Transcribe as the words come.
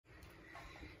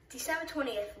December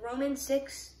 20th, Romans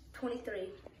 6:23.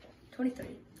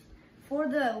 For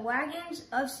the wages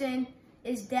of sin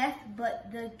is death,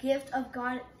 but the gift of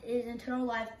God is eternal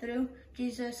life through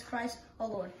Jesus Christ our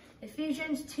Lord.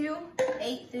 Ephesians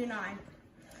 2:8-9.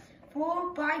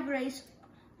 For by grace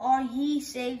are ye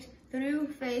saved through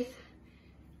faith,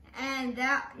 and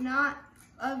that not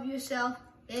of yourself,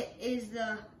 it is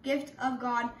the gift of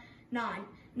God, 9.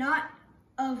 Not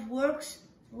of works,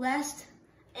 lest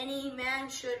any man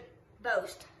should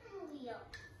boast.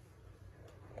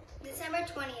 December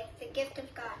 20th, the gift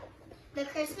of God. The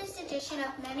Christmas tradition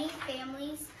of many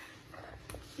families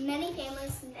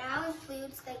now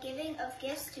includes the giving of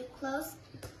gifts to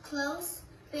close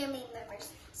family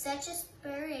members. Such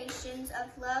expressions of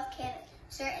love can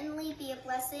certainly be a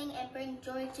blessing and bring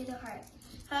joy to the heart.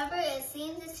 However, it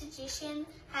seems this tradition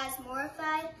has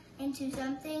morphed into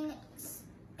something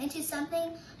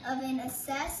of an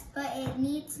excess, but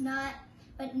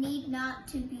need not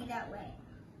to be that way.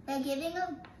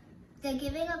 The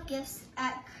giving of gifts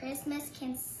at Christmas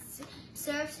can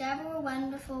serve several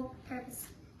wonderful purposes.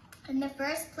 In the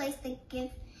first place, the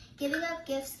giving of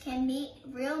gifts can meet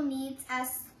real needs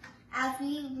as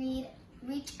we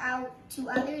reach out to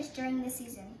others during the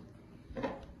season.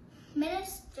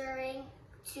 Ministering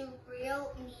to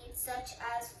real needs such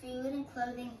as food and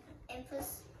clothing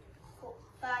emphasize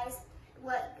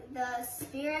what the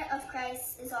Spirit of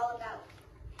Christ is all about.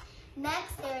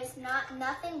 Next, there is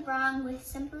nothing wrong with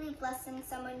simply blessing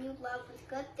someone you love with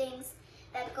good things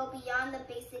that go beyond the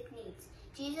basic needs.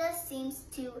 Jesus seems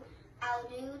to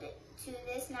allude to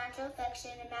this natural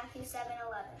affection in Matthew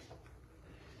 7:11.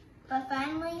 But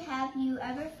finally, have you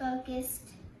ever focused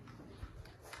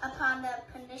upon the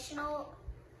potential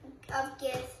of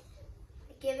gifts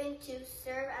given to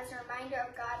serve as a reminder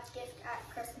of God's gift at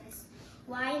Christmas?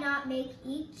 Why not make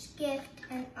each gift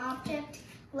an object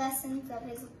lessons of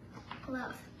His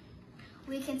love?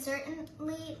 We can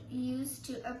certainly use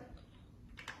to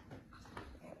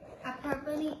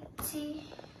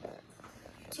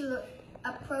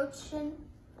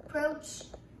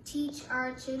teach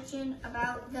our children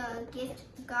about the gift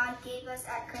God gave us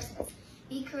at Christmas.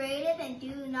 Be creative and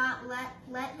do not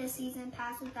let the season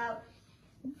pass without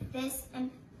this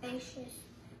emphasis.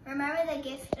 Remember, the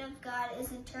gift of God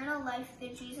is eternal life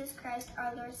through Jesus Christ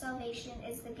our Lord. Salvation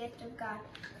is the gift of God.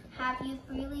 Have you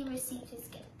freely received this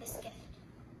gift?